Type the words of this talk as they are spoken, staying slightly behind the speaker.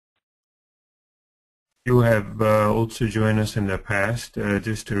You have also joined us in the past.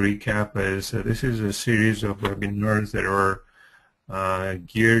 Just to recap, this is a series of webinars that are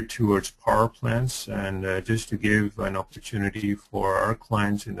geared towards power plants, and just to give an opportunity for our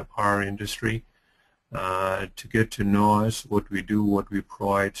clients in the power industry to get to know us, what we do, what we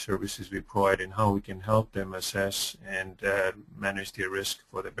provide, services we provide, and how we can help them assess and manage their risk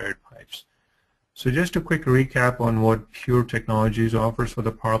for the buried pipes. So just a quick recap on what Pure Technologies offers for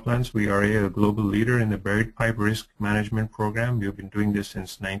the power plants. We are a global leader in the buried pipe risk management program. We've been doing this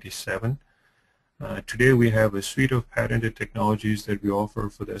since '97. Today we have a suite of patented technologies that we offer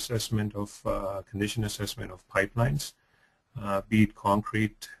for the assessment of condition assessment of pipelines, be it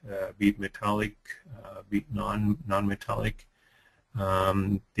concrete, be it metallic, be it non-metallic.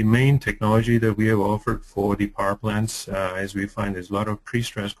 The main technology that we have offered for the power plants, as we find there's a lot of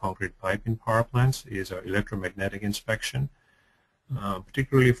pre-stressed concrete pipe in power plants, is our electromagnetic inspection,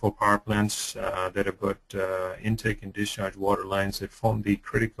 particularly for power plants that have got intake and discharge water lines that form the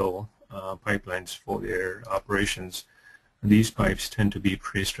critical pipelines for their operations. These pipes tend to be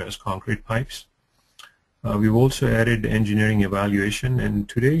pre-stressed concrete pipes. We've also added engineering evaluation, and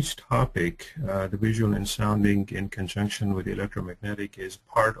today's topic, the visual and sounding in conjunction with electromagnetic, is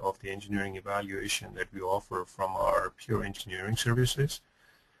part of the engineering evaluation that we offer from our Pure Engineering services.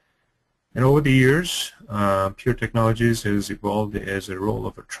 And over the years, Pure Technologies has evolved as a role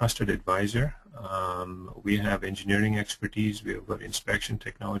of a trusted advisor. We have engineering expertise, we have got inspection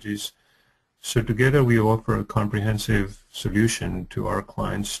technologies. So together we offer a comprehensive solution to our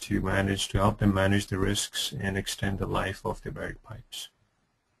clients to help them manage the risks and extend the life of their buried pipes.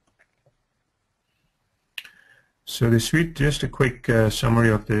 So the suite, just a quick summary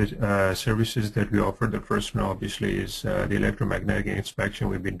of the services that we offer. The first one obviously is the electromagnetic inspection.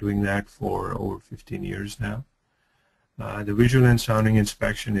 We've been doing that for over 15 years now. The visual and sounding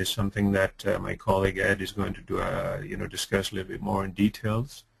inspection is something that my colleague Ed is going to do, discuss a little bit more in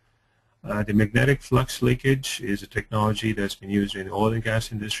details. The magnetic flux leakage is a technology that's been used in the oil and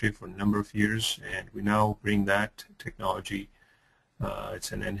gas industry for a number of years, and we now bring that technology.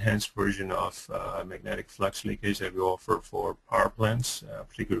 It's an enhanced version of magnetic flux leakage that we offer for power plants,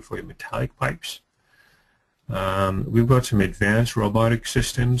 particularly for metallic pipes. We've got some advanced robotic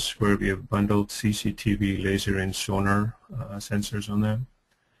systems where we have bundled CCTV, laser, and sonar sensors on them.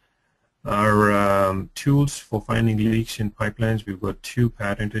 Our tools for finding leaks in pipelines, we've got two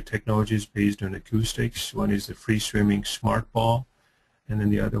patented technologies based on acoustics. One is the free-swimming smart ball, and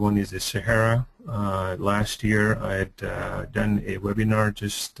then the other one is the Sahara. Last year I had done a webinar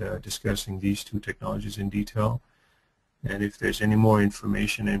just discussing these two technologies in detail. And if there's any more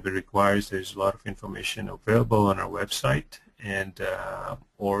information anybody requires, there's a lot of information available on our website, and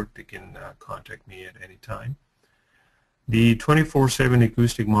or they can contact me at any time. The 24/7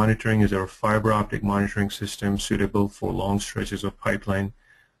 acoustic monitoring is our fiber optic monitoring system suitable for long stretches of pipeline.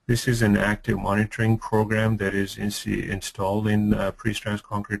 This is an active monitoring program that is installed in pre-stressed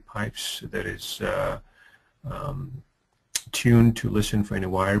concrete pipes that is tuned to listen for any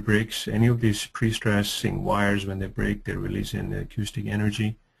wire breaks. Any of these pre-stressing wires, when they break, they release an acoustic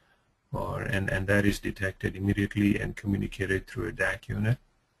energy, and that is detected immediately and communicated through a DAC unit.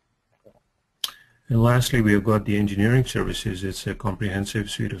 And lastly, we have got the engineering services. It's a comprehensive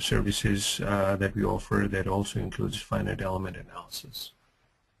suite of services that we offer that also includes finite element analysis.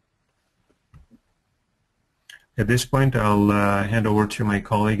 At this point, I'll hand over to my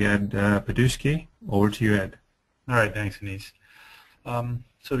colleague Ed Padewski. Over to you, Ed. All right, thanks, Anis.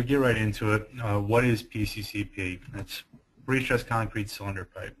 So to get right into it, what is PCCP? It's pre-stressed concrete cylinder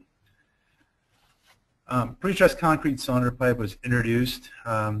pipe. Pre-stressed concrete cylinder pipe was introduced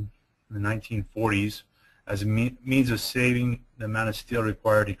in the 1940s as a means of saving the amount of steel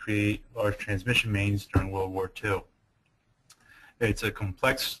required to create large transmission mains during World War II. It's a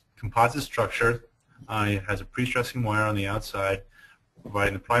complex composite structure. It has a pre-stressing wire on the outside,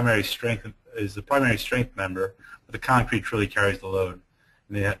 providing the primary strength member, but the concrete really carries the load.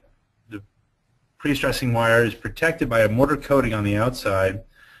 And the pre-stressing wire is protected by a mortar coating on the outside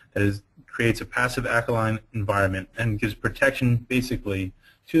that creates a passive alkaline environment and gives protection basically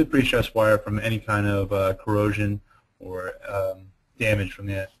to the pre-stressed wire from any kind of corrosion or damage from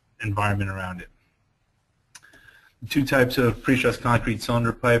the environment around it. The two types of pre-stressed concrete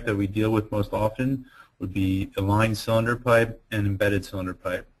cylinder pipe that we deal with most often would be a line cylinder pipe and embedded cylinder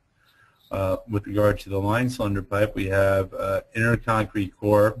pipe. With regard to the line cylinder pipe, we have inner concrete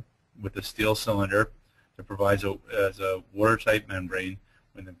core with a steel cylinder that provides as a watertight membrane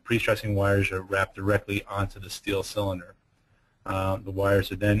when the pre-stressing wires are wrapped directly onto the steel cylinder. The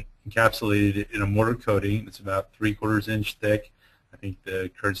wires are then encapsulated in a mortar coating that's about 3/4 inch thick I think the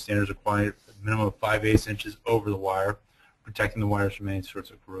current standards require a minimum of 5/8 inches over the wire, protecting the wires from any sorts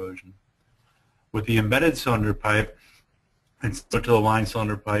of corrosion. With the embedded cylinder pipe, and similar to the line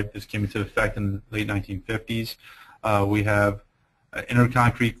cylinder pipe, this came into effect in the late 1950s. We have an inner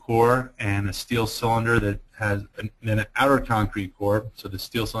concrete core and a steel cylinder that has then an outer concrete core. So the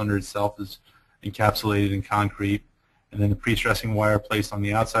steel cylinder itself is encapsulated in concrete, and then the pre-stressing wire placed on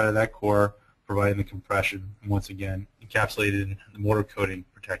the outside of that core, providing the compression, and once again encapsulated in the mortar coating,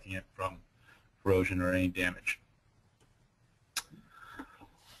 protecting it from corrosion or any damage.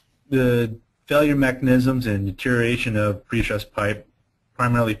 The failure mechanisms and deterioration of pre-stressed pipe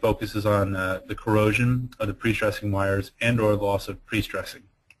primarily focuses on the corrosion of the pre-stressing wires and or loss of pre-stressing.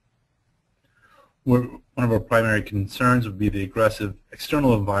 One of our primary concerns would be the aggressive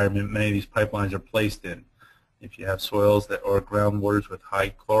external environment many of these pipelines are placed in. If you have soils that or groundwaters with high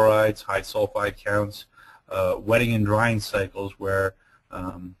chlorides, high sulfide counts, wetting and drying cycles where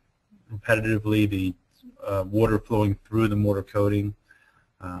repetitively the water flowing through the mortar coating,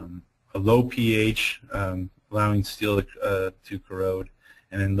 a low pH allowing steel to corrode,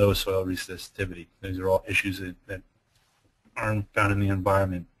 and then low soil resistivity. Those are all issues that aren't found in the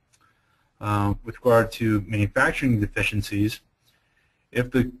environment. With regard to manufacturing deficiencies, if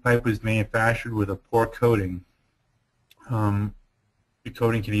the pipe was manufactured with a poor coating, the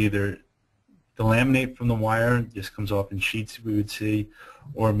coating can either delaminate from the wire, just comes off in sheets we would see,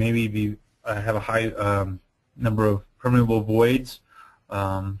 or maybe have a high number of permeable voids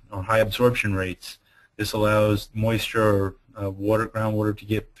or high absorption rates. This allows moisture or groundwater to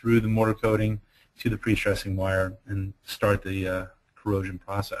get through the mortar coating to the pre-stressing wire and start the corrosion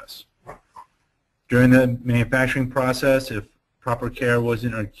process. During the manufacturing process, if proper care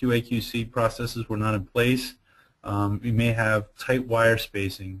wasn't or QA/QC processes were not in place, we may have tight wire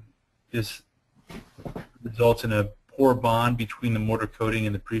spacing. This results in a poor bond between the mortar coating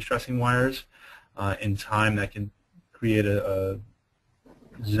and the pre-stressing wires. In time, that can create a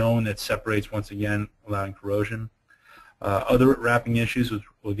zone that separates, once again, allowing corrosion. Other wrapping issues, which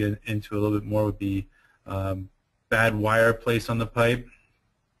we'll get into a little bit more, would be bad wire placed on the pipe,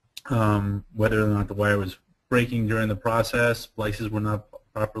 whether or not the wire was breaking during the process, splices were not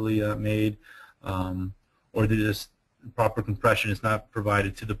properly made, or just proper compression is not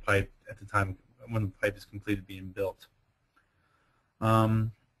provided to the pipe at the time when the pipe is completed being built.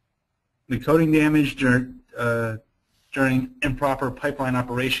 The coating damage during improper pipeline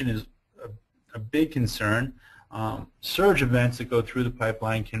operation is a big concern. Surge events that go through the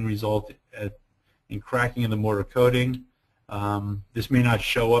pipeline can result in cracking of the mortar coating. This may not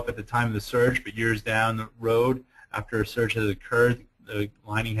show up at the time of the surge, but years down the road, after a surge has occurred, the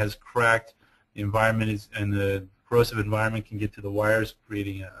lining has cracked, the environment and the corrosive environment can get to the wires,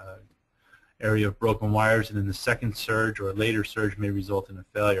 creating an area of broken wires, and then the second surge or a later surge may result in a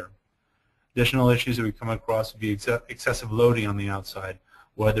failure. Additional issues that we come across would be excessive loading on the outside,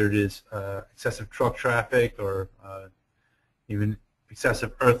 whether it is excessive truck traffic or even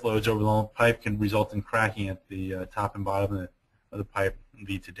excessive earth loads over the whole pipe can result in cracking at the top and bottom of the pipe and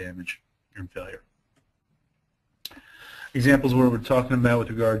lead to damage and failure. Examples where we're talking about with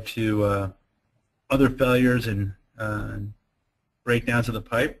regard to other failures and breakdowns of the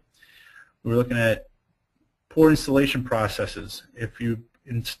pipe, we're looking at poor installation processes. If you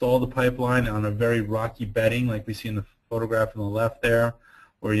install the pipeline on a very rocky bedding, like we see in the photograph on the left there,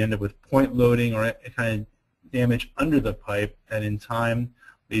 where you end up with point loading or any kind of damage under the pipe that in time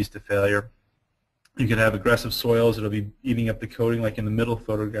leads to failure. You could have aggressive soils that will be eating up the coating, like in the middle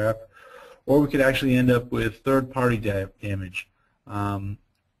photograph, or we could actually end up with third-party damage.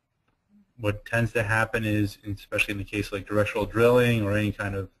 What tends to happen is, especially in the case like directional drilling or any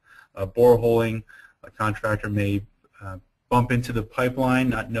kind of boreholing, a contractor may bump into the pipeline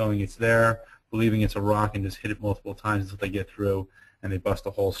not knowing it's there, believing it's a rock, and just hit it multiple times until they get through and they bust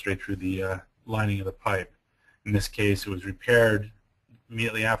a hole straight through the lining of the pipe. In this case, it was repaired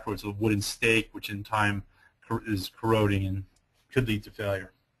immediately afterwards with a wooden stake, which in time is corroding and could lead to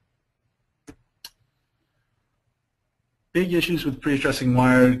failure. Big issues with pre-stressing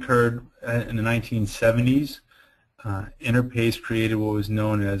wire occurred in the 1970s. Interpace created what was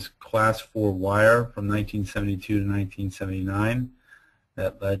known as Class 4 wire from 1972 to 1979.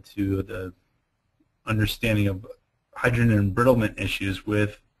 That led to the understanding of hydrogen embrittlement issues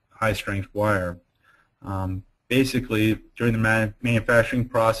with high-strength wire. Basically, during the manufacturing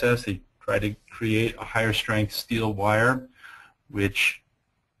process, they tried to create a higher-strength steel wire, which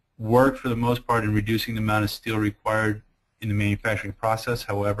worked for the most part in reducing the amount of steel required in the manufacturing process.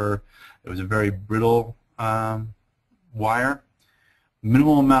 However, it was a very brittle wire.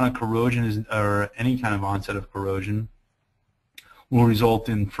 Minimal amount of corrosion or any kind of onset of corrosion. will result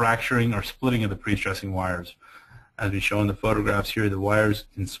in fracturing or splitting of the pre-stressing wires. As we show in the photographs here, the wires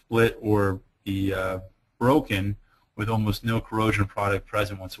can split or be broken with almost no corrosion product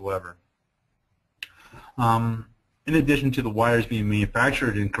present whatsoever. In addition to the wires being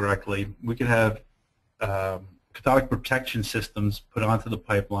manufactured incorrectly, we could have cathodic protection systems put onto the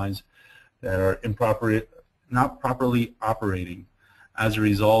pipelines that are not properly operating. As a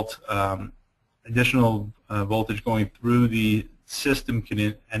result, additional voltage going through the system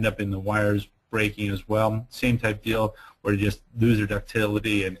can end up in the wires breaking as well. Same type deal where they just lose their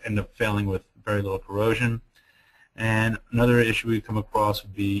ductility and end up failing with very little corrosion. And another issue we come across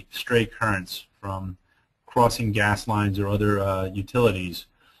would be stray currents from crossing gas lines or other utilities,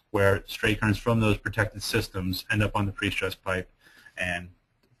 where stray currents from those protected systems end up on the pre-stressed pipe and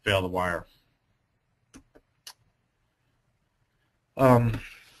fail the wire.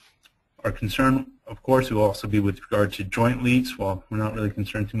 Our concern, of course, will also be with regard to joint leaks. While we're not really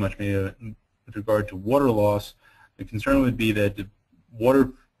concerned too much maybe with regard to water loss, the concern would be that the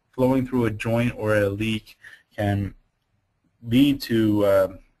water flowing through a joint or a leak can lead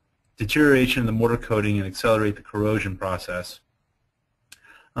to deterioration of the mortar coating and accelerate the corrosion process.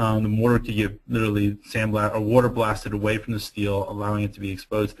 The mortar could get literally sandblasted or water blasted away from the steel, allowing it to be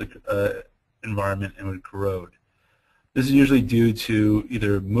exposed to the environment and would corrode. This is usually due to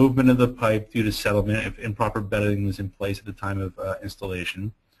either movement of the pipe due to settlement if improper bedding was in place at the time of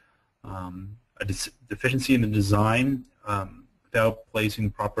installation, a deficiency in the design without placing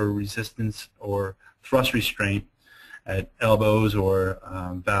proper resistance or thrust restraint at elbows or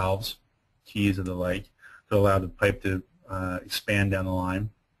valves, keys or the like, to allow the pipe to expand down the line.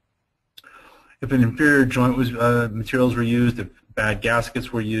 If an inferior joint materials were used, if bad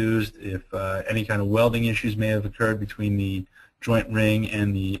gaskets were used, if any kind of welding issues may have occurred between the joint ring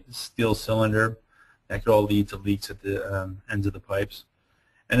and the steel cylinder, that could all lead to leaks at the ends of the pipes.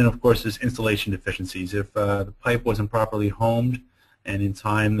 And then, of course, there's installation deficiencies. If the pipe wasn't properly homed and in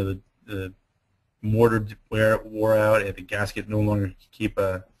time the mortar wore out, if the gasket no longer could keep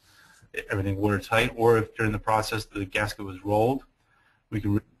everything watertight, or if during the process the gasket was rolled, we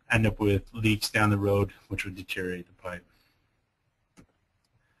could end up with leaks down the road which would deteriorate the pipe.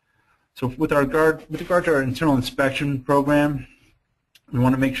 So with regard to our internal inspection program, we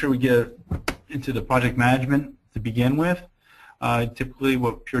want to make sure we get into the project management to begin with. Typically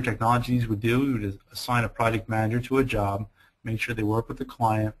what Pure Technologies would do, we would assign a project manager to a job, make sure they work with the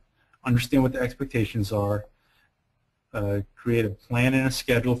client, understand what the expectations are, create a plan and a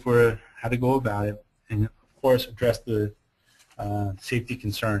schedule for how to go about it, and of course address the safety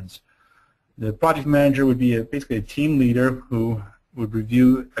concerns. The project manager would be basically a team leader who would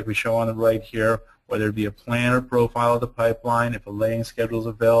review, like we show on the right here, whether it be a plan or profile of the pipeline, if a laying schedule is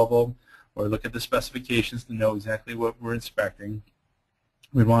available, or look at the specifications to know exactly what we're inspecting.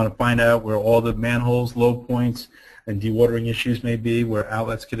 We'd want to find out where all the manholes, low points, and dewatering issues may be, where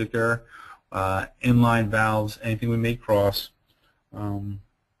outlets could occur, inline valves, anything we may cross.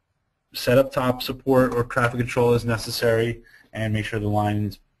 Set up top support or traffic control as necessary, and make sure the line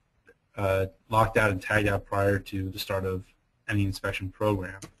is locked out and tagged out prior to the start of any inspection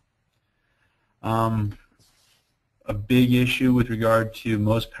program. A big issue with regard to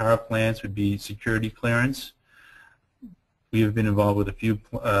most power plants would be security clearance. We have been involved with a few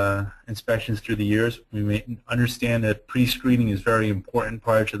inspections through the years. We may understand that pre-screening is very important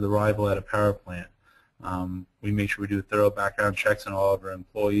prior to the arrival at a power plant. We make sure we do thorough background checks on all of our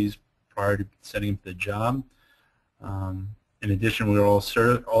employees prior to setting them for the job. In addition, all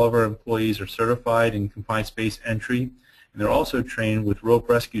of our employees are certified in confined space entry, and they're also trained with rope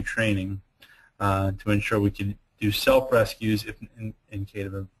rescue training to ensure we can do self-rescues in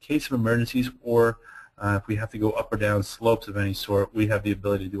case of emergencies, or if we have to go up or down slopes of any sort, we have the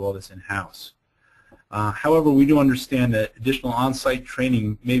ability to do all this in-house. However, we do understand that additional on-site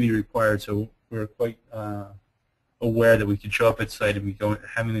training may be required, so we're quite aware that we can show up at site and be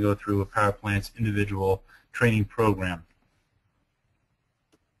having to go through a power plant's individual training program.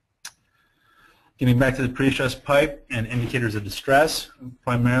 Getting back to the pre-stressed pipe and indicators of distress,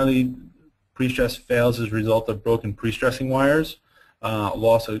 primarily pre-stress fails as a result of broken pre-stressing wires. A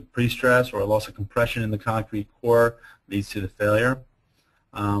loss of pre-stress or a loss of compression in the concrete core leads to the failure.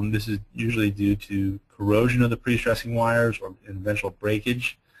 This is usually due to corrosion of the pre-stressing wires or eventual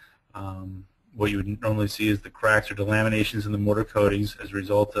breakage. What you would normally see is the cracks or delaminations in the mortar coatings as a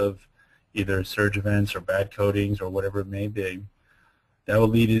result of either surge events or bad coatings or whatever it may be. That will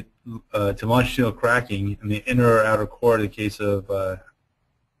lead to longitudinal cracking in the inner or outer core. In the case of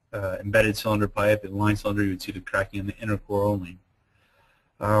embedded cylinder pipe and line cylinder, you would see the cracking in the inner core only.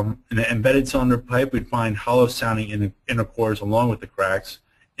 In an embedded cylinder pipe, we'd find hollow sounding inner cores along with the cracks,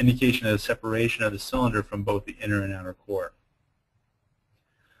 indication of the separation of the cylinder from both the inner and outer core.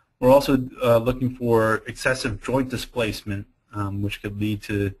 We're also looking for excessive joint displacement, which could lead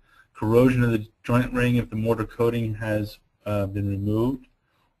to corrosion of the joint ring if the mortar coating has been removed,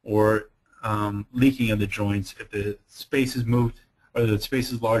 or leaking of the joints if the space is moved, or the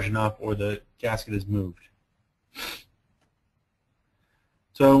space is large enough, or the gasket is moved.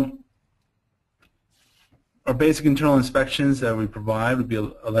 So our basic internal inspections that we provide would be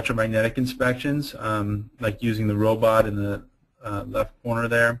electromagnetic inspections, like using the robot in the left corner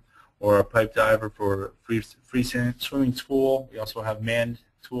there, or a pipe diver for free swimming school. We also have manned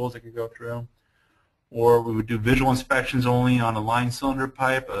tools that could go through. Or we would do visual inspections only on a line cylinder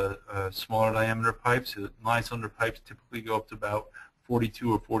pipe, a smaller diameter pipe. So line cylinder pipes typically go up to about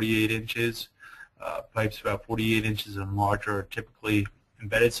 42 or 48 inches. Pipes about 48 inches and larger are typically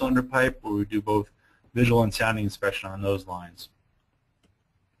embedded cylinder pipe, where we do both visual and sounding inspection on those lines.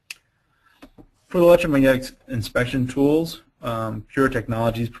 For the electromagnetic inspection tools, Pure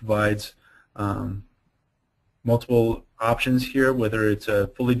Technologies provides multiple options here, whether it's a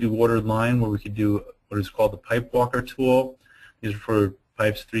fully dewatered line where we could do what is called the pipe walker tool. These are for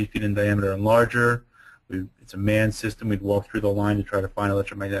pipes 3 feet in diameter and larger. It's a manned system. We'd walk through the line to try to find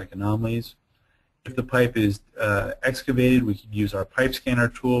electromagnetic anomalies. If the pipe is excavated, we could use our pipe scanner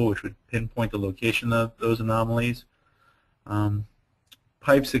tool, which would pinpoint the location of those anomalies.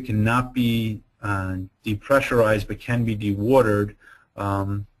 Pipes that cannot be depressurized but can be dewatered,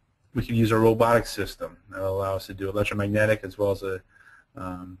 we can use a robotic system that will allow us to do electromagnetic as well as a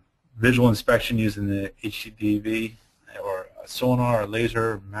visual inspection using the HDV or a sonar or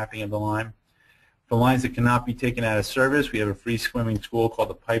laser mapping of the line. For lines that cannot be taken out of service, we have a free swimming tool called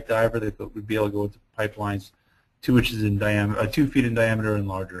the pipe diver that would be able to go into pipelines 2 inches in diameter, 2 feet in diameter and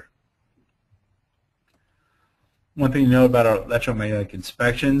larger. One thing to know about our electromagnetic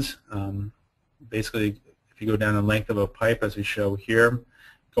inspections, basically if you go down the length of a pipe as we show here,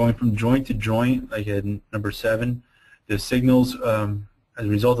 going from joint to joint, like in number 7, the signals as a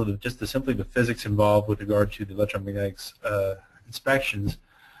result of just simply the physics involved with regard to the electromagnetic inspections,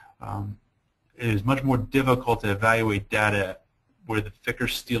 it is much more difficult to evaluate data where the thicker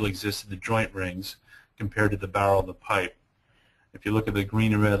steel exists in the joint rings compared to the barrel of the pipe. If you look at the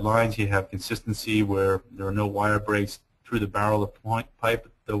green and red lines, you have consistency where there are no wire breaks through the barrel of the pipe,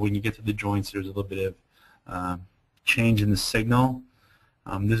 though when you get to the joints there's a little bit of change in the signal.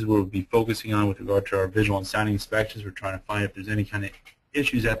 This is what we'll be focusing on with regard to our visual and sounding inspections. We're trying to find if there's any kind of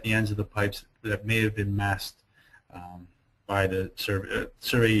issues at the ends of the pipes that may have been masked by the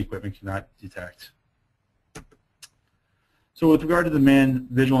survey equipment cannot detect. So with regard to the manned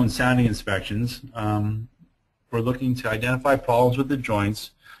visual and sounding inspections, we're looking to identify problems with the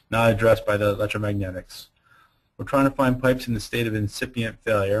joints not addressed by the electromagnetics. We're trying to find pipes in the state of incipient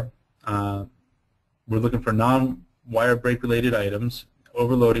failure. We're looking for non-wire break related items,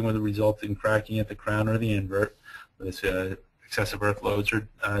 overloading with a resulting cracking at the crown or the invert, with excessive earth loads or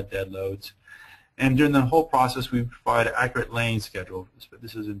dead loads. And during the whole process, we provide an accurate laying schedule.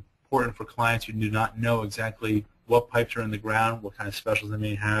 This is important for clients who do not know exactly what pipes are in the ground, what kind of specials they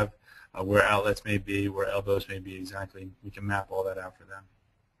may have, where outlets may be, where elbows may be exactly. We can map all that out for them.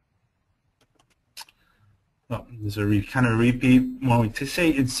 Well, this is a kind of repeat. When we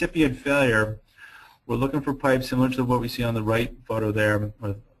say incipient failure, we're looking for pipes similar to what we see on the right photo there,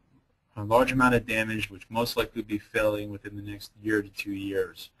 with a large amount of damage, which most likely will be failing within the next year to 2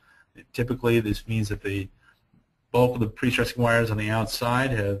 years. Typically, this means that the bulk of the pre-stressing wires on the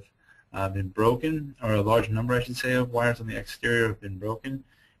outside have been broken, or a large number, I should say, of wires on the exterior have been broken,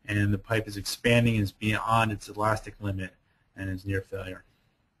 and the pipe is expanding and is beyond its elastic limit and is near failure.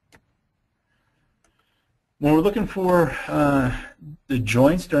 When we're looking for the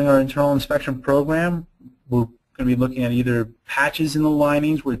joints during our internal inspection program, we're going to be looking at either patches in the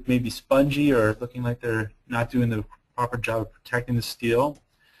linings where it may be spongy or looking like they're not doing the proper job of protecting the steel.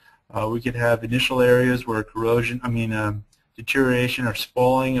 We could have initial areas where deterioration or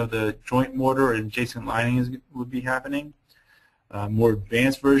spalling of the joint mortar or adjacent linings would be happening. More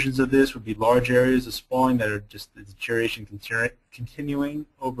advanced versions of this would be large areas of spalling that are just the deterioration continuing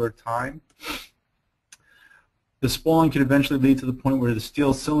over time. The spalling could eventually lead to the point where the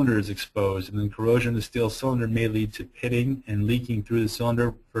steel cylinder is exposed, and then corrosion of the steel cylinder may lead to pitting and leaking through the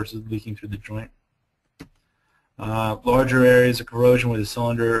cylinder versus leaking through the joint. Larger areas of corrosion where the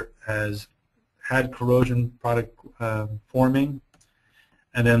cylinder has had corrosion product forming,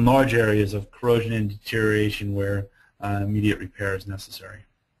 and then large areas of corrosion and deterioration where immediate repair is necessary.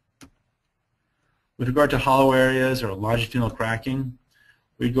 With regard to hollow areas or longitudinal cracking,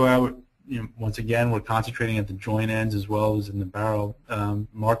 We go out, once again, we're concentrating at the joint ends as well as in the barrel,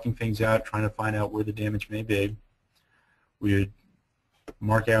 marking things out, trying to find out where the damage may be. We would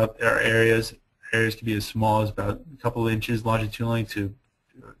mark out our areas. Areas could be as small as about a couple inches longitudinally to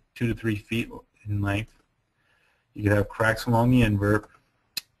 2 to 3 feet in length. You could have cracks along the invert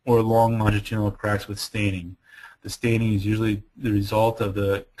or long longitudinal cracks with staining. The staining is usually the result of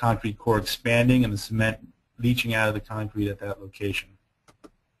the concrete core expanding and the cement leaching out of the concrete at that location.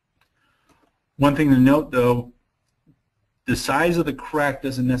 One thing to note, though, the size of the crack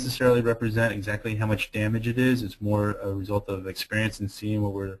doesn't necessarily represent exactly how much damage it is. It's more a result of experience and seeing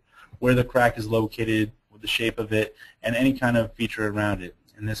where the crack is located, the shape of it, and any kind of feature around it.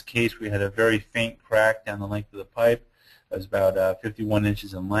 In this case, we had a very faint crack down the length of the pipe. It was about 51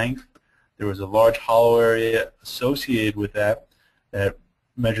 inches in length. There was a large hollow area associated with that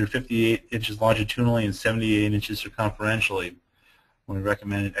measured 58 inches longitudinally and 78 inches circumferentially. When we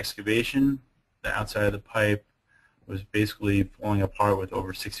recommended excavation, the outside of the pipe was basically falling apart with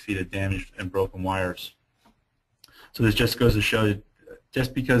over 6 feet of damage and broken wires. So this just goes to show that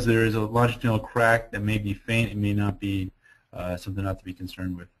just because there is a longitudinal crack that may be faint, it may not be something not to be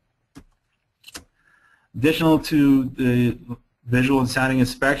concerned with. Additional to the visual and sounding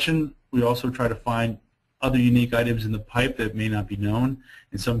inspection, we also try to find other unique items in the pipe that may not be known.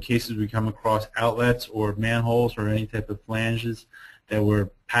 In some cases, we come across outlets or manholes or any type of flanges that were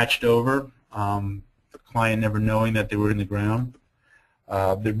patched over, the client never knowing that they were in the ground.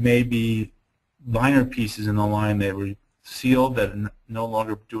 There may be liner pieces in the line that were sealed that are no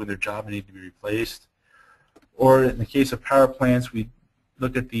longer doing their job and need to be replaced. Or in the case of power plants, we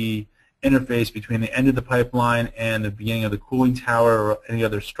look at the interface between the end of the pipeline and the beginning of the cooling tower or any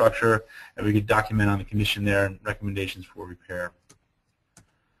other structure, and we could document on the condition there and recommendations for repair.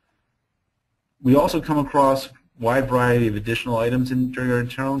 We also come across a wide variety of additional items during our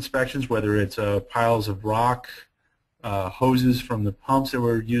internal inspections, whether it's piles of rock, hoses from the pumps that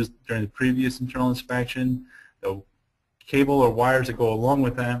were used during the previous internal inspection, the cable or wires that go along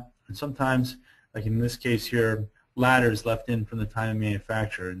with that, and sometimes, like in this case here, ladders left in from the time of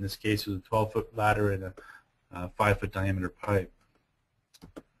manufacture. In this case, it was a 12-foot ladder and a 5-foot diameter pipe.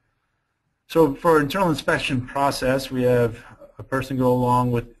 So for our internal inspection process, we have a person go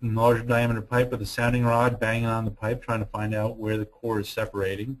along with a larger diameter pipe with a sounding rod banging on the pipe, trying to find out where the core is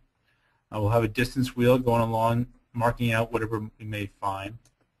separating. We'll have a distance wheel going along, marking out whatever we may find.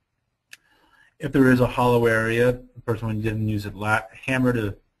 If there is a hollow area, the person would then use a hammer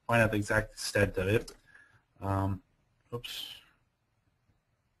to find out the exact extent of it. Oops.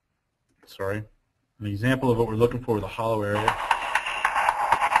 Sorry. An example of what we're looking for with a hollow area.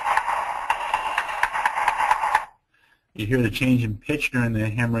 You hear the change in pitch during the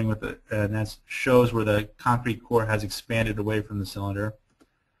hammering with it, and that shows where the concrete core has expanded away from the cylinder.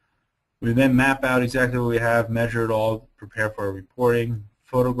 We then map out exactly what we have, measure it all, prepare for our reporting,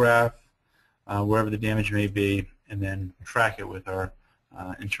 photograph wherever the damage may be, and then track it with our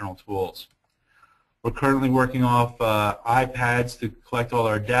internal tools. We're currently working off iPads to collect all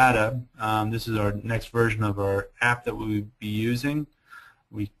our data. This is our next version of our app that we'll be using.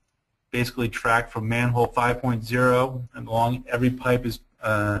 We basically track from manhole 5.0 and along every pipe is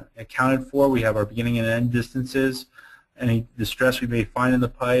accounted for. We have our beginning and end distances, any distress we may find in the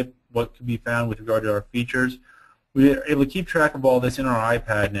pipe, what could be found with regard to our features. We are able to keep track of all this in our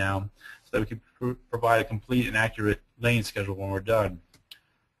iPad now so that we can provide a complete and accurate laying schedule when we're done.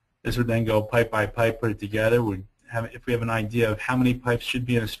 This would then go pipe by pipe, put it together. If we have an idea of how many pipes should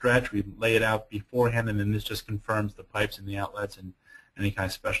be in a stretch, we lay it out beforehand, and then this just confirms the pipes and the outlets and any kind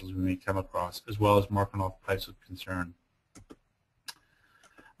of specials we may come across, as well as marking off pipes of concern.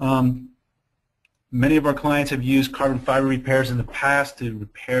 Many of our clients have used carbon fiber repairs in the past to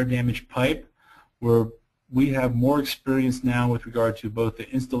repair damaged pipe, where we have more experience now with regard to both the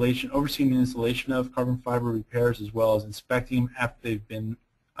installation, overseeing the installation of carbon fiber repairs, as well as inspecting them after they've been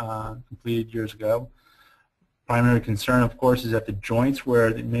completed years ago. Primary concern, of course, is at the joints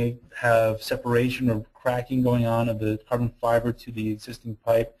where they may have separation or cracking going on of the carbon fiber to the existing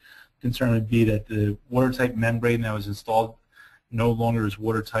pipe. Concern would be that the watertight membrane that was installed no longer is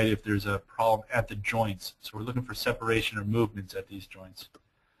watertight if there's a problem at the joints. So we're looking for separation or movements at these joints.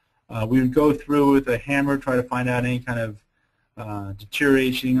 We would go through with a hammer, try to find out any kind of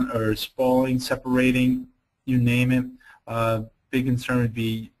deterioration or spalling, separating, you name it. Big concern would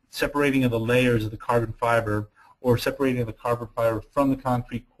be separating of the layers of the carbon fiber or separating of the carbon fiber from the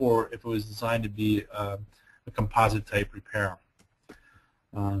concrete core if it was designed to be a composite type repair.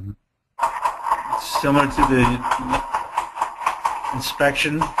 Similar to the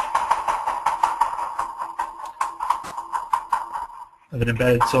inspection, of an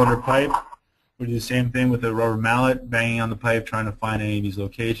embedded cylinder pipe. We do the same thing with a rubber mallet, banging on the pipe, trying to find any of these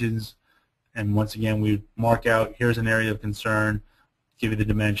locations. And once again, we mark out, here's an area of concern, give you the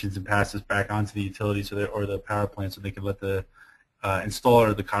dimensions, and pass this back onto the utility or the power plant so they can let the installer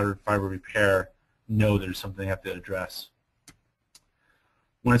of the copper fiber repair know there's something they have to address.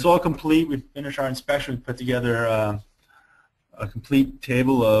 When it's all complete, we finish our inspection, we put together a complete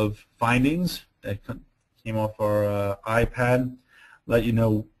table of findings that came off our iPad, let you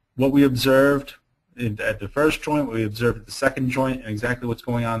know what we observed at the first joint, what we observed at the second joint, and exactly what's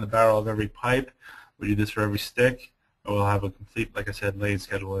going on in the barrel of every pipe. We do this for every stick. We'll have a complete, like I said, laid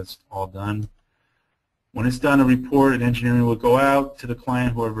schedule when it's all done. When it's done, a report and engineering will go out to the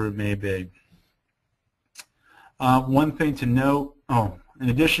client, whoever it may be. One thing to note, in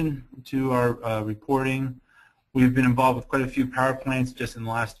addition to our reporting, we've been involved with quite a few power plants just in the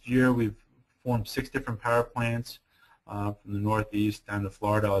last year. We've formed 6 different power plants from the Northeast down to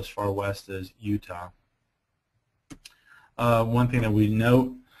Florida, as far west as Utah. One thing that we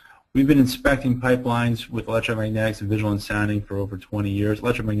note, we've been inspecting pipelines with electromagnetics and visual and sounding for over 20 years,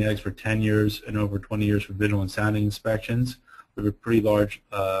 electromagnetics for 10 years, and over 20 years for visual and sounding inspections. We have a pretty large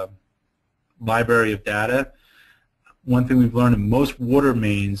library of data. One thing we've learned in most water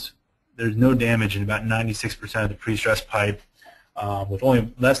mains, there's no damage in about 96% of the pre-stressed pipe, with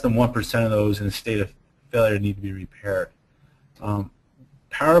only less than 1% of those in a state of failure need to be repaired.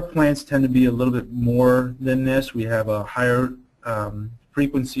 Power plants tend to be a little bit more than this. We have a higher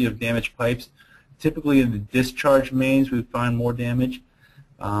frequency of damaged pipes. Typically in the discharge mains we find more damage,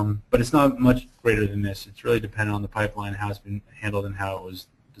 but it's not much greater than this. It's really dependent on the pipeline, how it's been handled, and how it was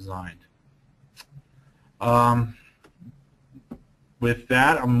designed. With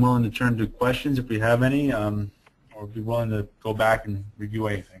that, I'm willing to turn to questions if we have any, or be willing to go back and review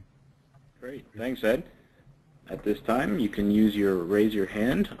anything. Great. Thanks, Ed. At this time, you can use your raise your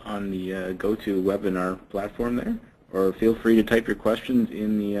hand on the GoToWebinar platform there, or feel free to type your questions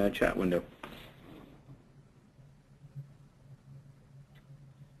in the chat window.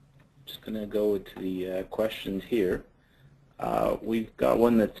 Just going to go to the questions here. We've got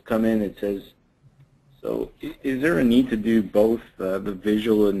one that's come in that says, so is there a need to do both the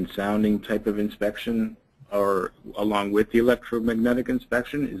visual and sounding type of inspection, or along with the electromagnetic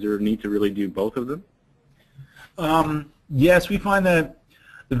inspection? Is there a need to really do both of them? Yes, we find that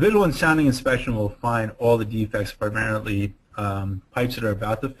the visual and sounding inspection will find all the defects, primarily pipes that are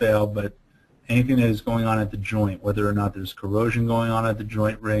about to fail, but anything that is going on at the joint, whether or not there's corrosion going on at the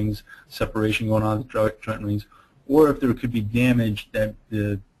joint rings, separation going on at the joint rings, or if there could be damage that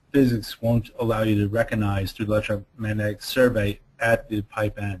the physics won't allow you to recognize through the electromagnetic survey at the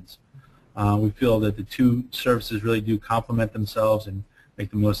pipe ends. We feel that the two services really do complement themselves and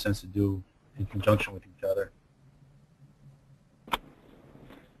make the most sense to do in conjunction with each other.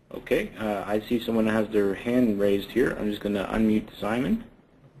 Okay, I see someone has their hand raised here. I'm just going to unmute Simon.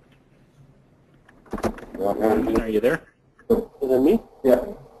 Simon, are you there? Is it me? Yeah.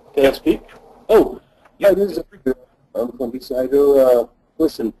 Can I speak? Oh, yeah, this is I'm from PCCP.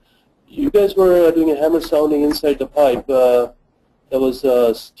 Listen, you guys were doing a hammer sounding inside the pipe. That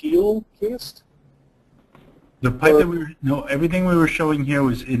was steel cased? The pipe that we were, no, everything we were showing here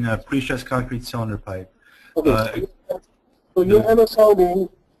was in a pre-stressed concrete cylinder pipe. Okay, so you're hammer sounding,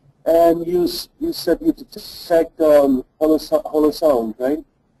 and you said you detect hollow sound, right?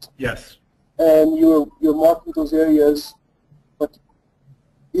 Yes. And you're marking those areas, but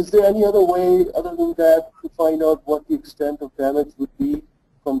is there any other way other than that to find out what the extent of damage would be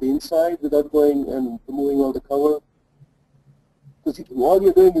from the inside without going and removing all the cover? Because all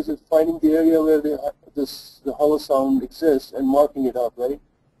you're doing is just finding the area where the hollow sound exists and marking it out, right?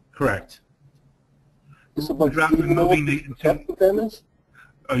 Correct. So, but Without do you know removing what the damage?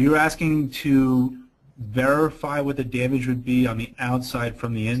 Are you asking to verify what the damage would be on the outside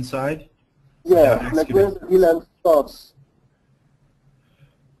from the inside? Yeah, like where the VLAN stops.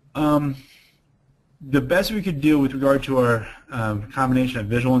 The best we could do with regard to our combination of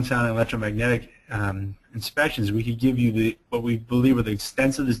visual and sound and electromagnetic inspections, we could give you what we believe are the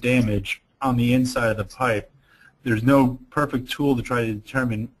extents of the damage on the inside of the pipe. There's no perfect tool to try to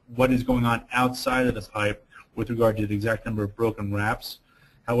determine what is going on outside of the pipe with regard to the exact number of broken wraps.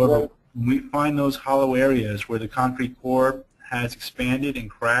 However, when we find those hollow areas where the concrete core has expanded and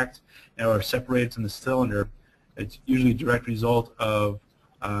cracked or separated from the cylinder, it's usually a direct result of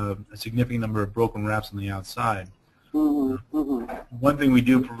a significant number of broken wraps on the outside. One thing we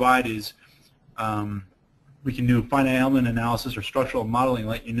do provide is we can do finite element analysis or structural modeling,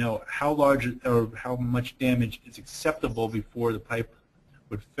 let you know how large or how much damage is acceptable before the pipe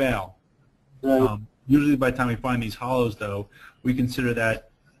would fail. Right. Usually by the time we find these hollows, though, we consider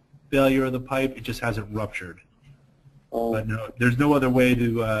that failure of the pipe. It just hasn't ruptured. But no, there's no other way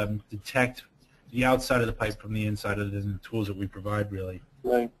to detect the outside of the pipe from the inside other than the tools that we provide, really.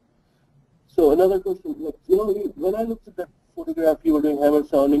 Right. So another question, like, when I looked at that photograph you were doing hammer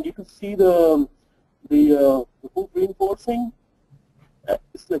sounding, you could see the hoop reinforcing.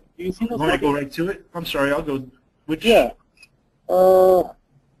 It's like, do you see those? You want to go right to it? I'm sorry, I'll go. Which? Yeah.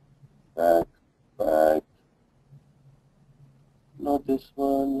 Back. Not this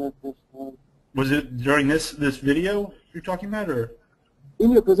one, not this one. Was it during this video you're talking about, or?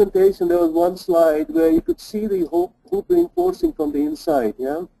 In your presentation, there was one slide where you could see the hoop reinforcing from the inside,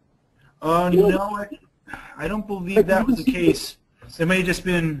 yeah? No, I don't believe that was the case. It may have just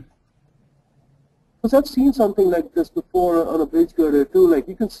been... Because I've seen something like this before on a bridge girder too. Like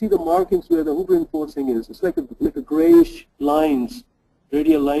you can see the markings where the hoop reinforcing is. It's like a grayish lines,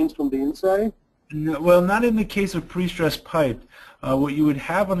 radial lines from the inside. No, well, not in the case of pre-stressed pipe. What you would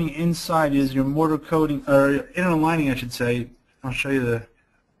have on the inside is your mortar coating, or inner lining, I should say. I'll show you the...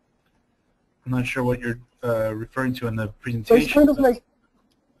 I'm not sure what you're referring to in the presentation. So it's kind of like,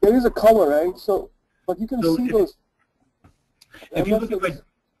 there is a cover, right? So, but you can see those. If you look at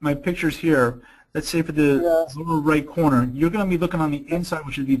my pictures here, let's say for the lower right corner, you're going to be looking on the inside,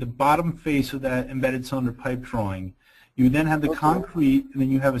 which would be the bottom face of that embedded cylinder pipe drawing. You then have the concrete, and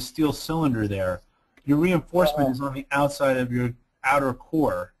then you have a steel cylinder there. Your reinforcement is on the outside of your outer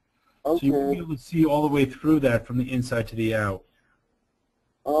core. So you'll be able to see all the way through that from the inside to the out.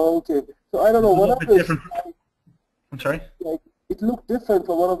 Okay. So I don't know, one of the slides, I'm sorry? like, it looked different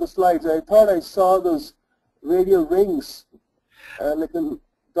from one of the slides. I thought I saw those radial rings, like a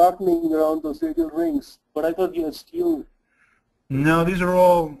darkening around those radial rings, but I thought you had steel. No, these are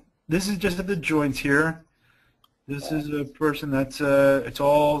all, this is just at the joints here. This is a person that's, it's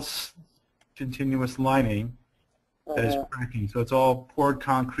all continuous lining that is cracking. So it's all poured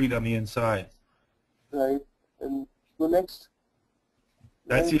concrete on the inside. Right. And the next.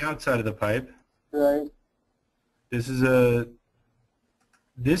 That's the outside of the pipe. Right. This is a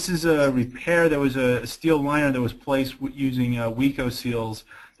repair. There was a steel liner that was placed using Weco seals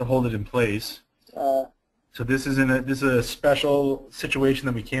to hold it in place. So this is a special situation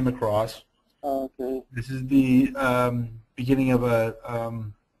that we came across. Okay. This is the beginning of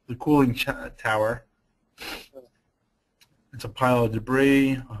the cooling tower. It's a pile of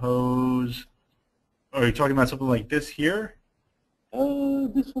debris, a hose. Are you talking about something like this here?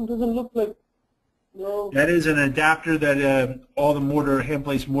 This one doesn't look like, no. That is an adapter that all the mortar,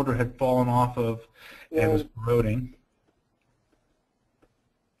 hand-placed mortar had fallen off of and was corroding.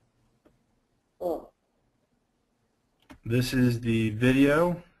 Oh. This is the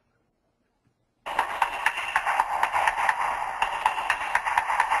video.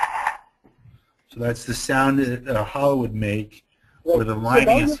 So that's the sound that a hollow would make, where the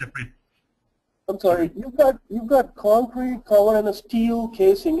lining is separate. I'm sorry. You've got concrete cover and a steel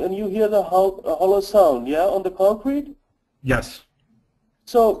casing, and you hear the hollow sound, yeah, on the concrete. Yes.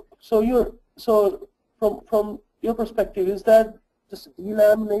 So from your perspective, is that just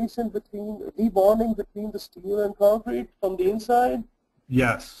delamination debonding between the steel and concrete from the inside?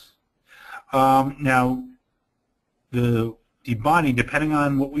 Yes. Now, the debonding, depending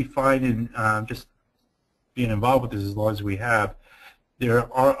on what we find in just being involved with this as long as we have,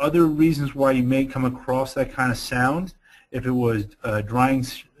 there are other reasons why you may come across that kind of sound. If it was a drying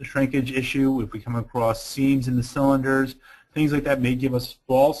shrinkage issue, if we come across seams in the cylinders, things like that may give us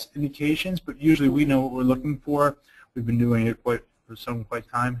false indications, but usually we know what we're looking for. We've been doing it for some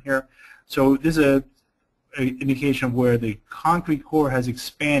time here. So this is an indication of where the concrete core has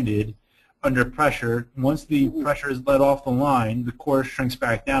expanded under pressure. Once the pressure is let off the line, the core shrinks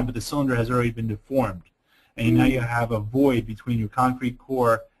back down, but the cylinder has already been deformed. And now you have a void between your concrete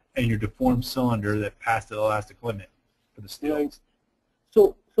core and your deformed cylinder that passed the elastic limit for the steel. Right.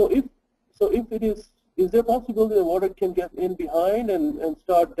 So if it is there a possibility the water can get in behind and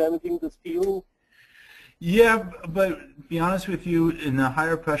start damaging the steel? Yeah, but to be honest with you, in the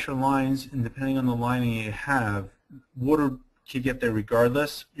higher pressure lines, and depending on the lining you have, water can get there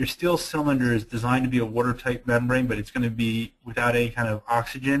regardless. Your steel cylinder is designed to be a watertight membrane, but it's going to be without any kind of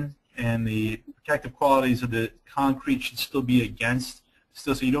oxygen, and the protective qualities of the concrete should still be against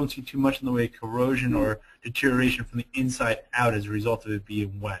so you don't see too much in the way of corrosion or deterioration from the inside out as a result of it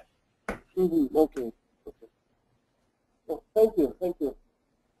being wet. Mm-hmm. Okay. Oh, thank you.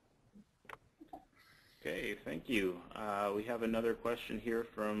 Okay, thank you. We have another question here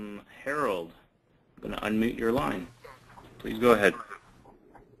from Harold. I'm going to unmute your line. Please go ahead.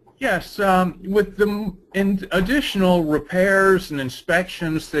 Yes, with the additional repairs and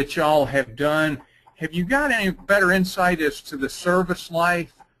inspections that y'all have done, have you got any better insight as to the service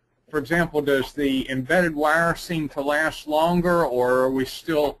life? For example, does the embedded wire seem to last longer, or are we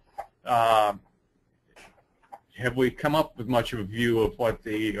still, have we come up with much of a view of what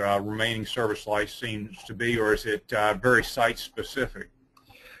the remaining service life seems to be, or is it very site-specific?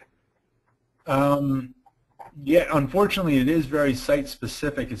 Yeah, unfortunately, it is very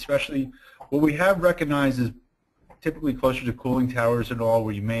site-specific, especially what we have recognized is typically closer to cooling towers and all,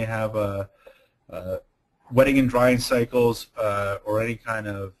 where you may have wetting and drying cycles or any kind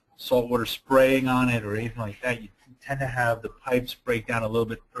of saltwater spraying on it or anything like that. You tend to have the pipes break down a little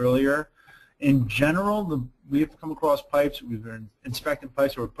bit earlier. In general, we have come across pipes, we've been inspecting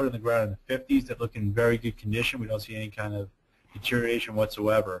pipes that were put in the ground in the 50s that look in very good condition. We don't see any kind of deterioration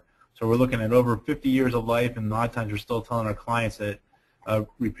whatsoever. So we're looking at over 50 years of life, and a lot of times we're still telling our clients that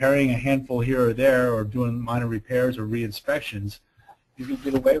repairing a handful here or there or doing minor repairs or re-inspections, you can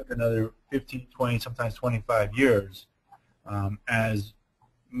get away with another 15, 20, sometimes 25 years, as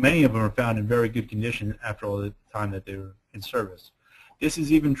many of them are found in very good condition after all the time that they were in service. This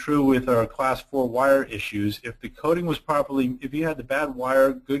is even true with our class 4 wire issues. If the coating was properly, if you had the bad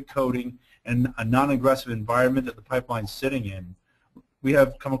wire, good coating, and a non-aggressive environment that the pipeline's sitting in, we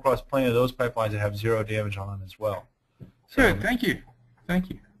have come across plenty of those pipelines that have zero damage on them as well. So, good, thank you. Thank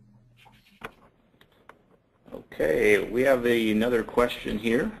you. Okay, we have another question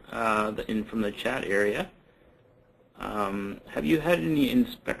here from the chat area. Have you had any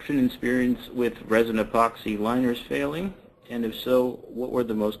inspection experience with resin epoxy liners failing? And if so, what were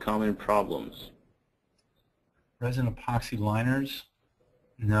the most common problems? Resin epoxy liners?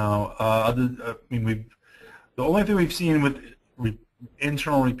 No. I mean, the only thing we've seen with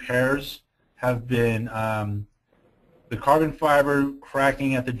internal repairs have been the carbon fiber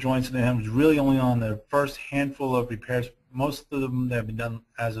cracking at the joints of the hem was really only on the first handful of repairs. Most of them that have been done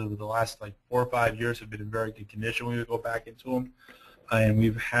as of the last like 4 or 5 years have been in very good condition when we go back into them. And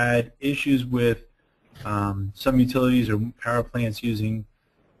we've had issues with some utilities or power plants using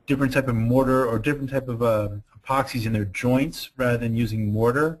different type of mortar or different type of epoxies in their joints rather than using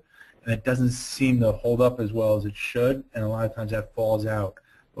mortar, and it doesn't seem to hold up as well as it should, and a lot of times that falls out.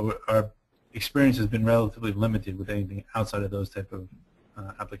 But our experience has been relatively limited with anything outside of those type of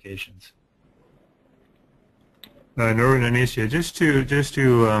applications. Norman and Anisha, just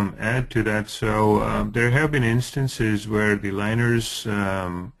to add to that, so there have been instances where the liners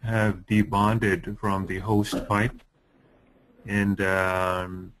have debonded from the host pipe, and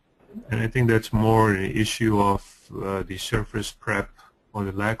I think that's more an issue of the surface prep or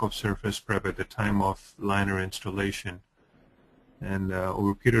the lack of surface prep at the time of liner installation, and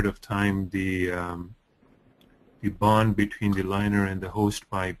over a period of time the bond between the liner and the host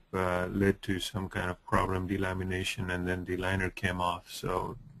pipe led to some kind of problem, delamination, and then the liner came off.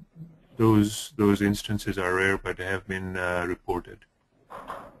 So those instances are rare, but have been reported.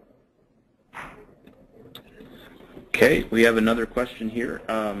 Okay, we have another question here.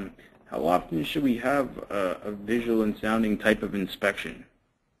 How often should we have a visual and sounding type of inspection?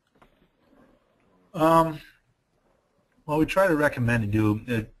 Well, we try to recommend to do,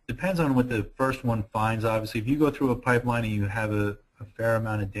 it depends on what the first one finds, obviously. If you go through a pipeline and you have a fair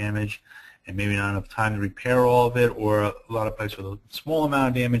amount of damage and maybe not enough time to repair all of it, or a lot of pipes with a small amount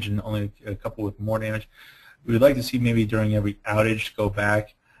of damage and only a couple with more damage, we would like to see maybe during every outage go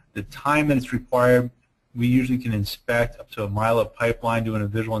back. The time that it's required, we usually can inspect up to a mile of pipeline doing a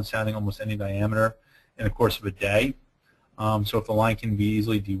visual and sounding almost any diameter in the course of a day. So if the line can be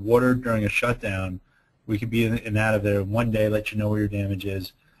easily dewatered during a shutdown, we could be in and out of there in one day, let you know where your damage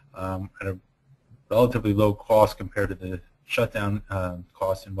is at a relatively low cost compared to the shutdown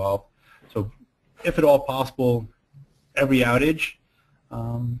costs involved. So if at all possible, every outage,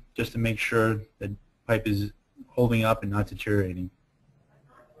 just to make sure that pipe is holding up and not deteriorating.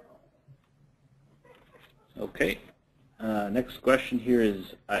 Okay. Next question here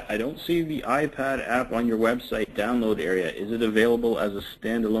is, I don't see the iPad app on your website download area. Is it available as a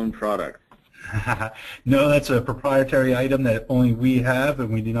standalone product? No, that's a proprietary item that only we have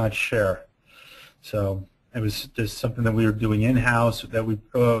and we do not share. So it was just something that we were doing in-house. That we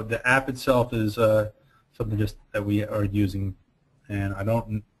the app itself is something just that we are using, and I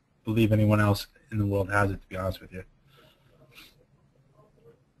don't believe anyone else in the world has it, to be honest with you.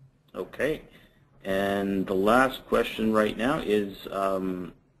 Okay. And the last question right now is,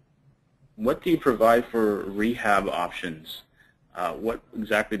 what do you provide for rehab options? What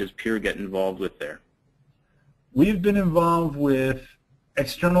exactly does Pure get involved with there? We've been involved with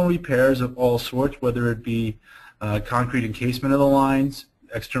external repairs of all sorts, whether it be concrete encasement of the lines,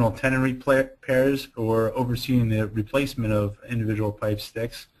 external tenon repairs, or overseeing the replacement of individual pipe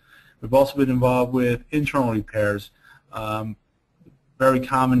sticks. We've also been involved with internal repairs. Very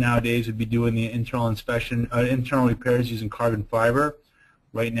common nowadays would be doing the internal inspection, internal repairs using carbon fiber.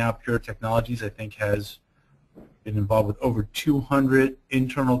 Right now, Pure Technologies, I think, has been involved with over 200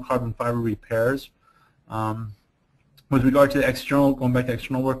 internal carbon fiber repairs. With regard to the external, going back to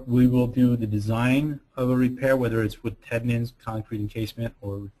external work, we will do the design of a repair, whether it's with tenons, concrete encasement,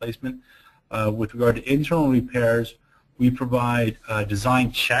 or replacement. With regard to internal repairs, we provide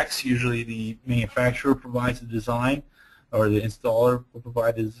design checks. Usually the manufacturer provides the design, or the installer will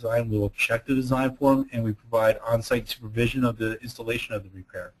provide the design. We will check the design for them, and we provide on-site supervision of the installation of the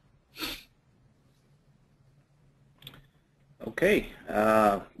repair. Okay,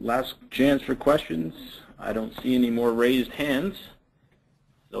 last chance for questions. I don't see any more raised hands.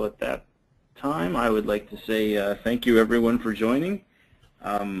 So at that time, I would like to say thank you everyone for joining.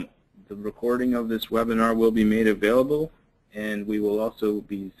 The recording of this webinar will be made available, and we will also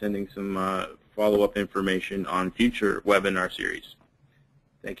be sending some follow-up information on future webinar series.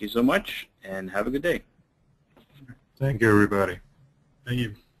 Thank you so much, and have a good day. Thank you, everybody. Thank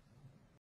you.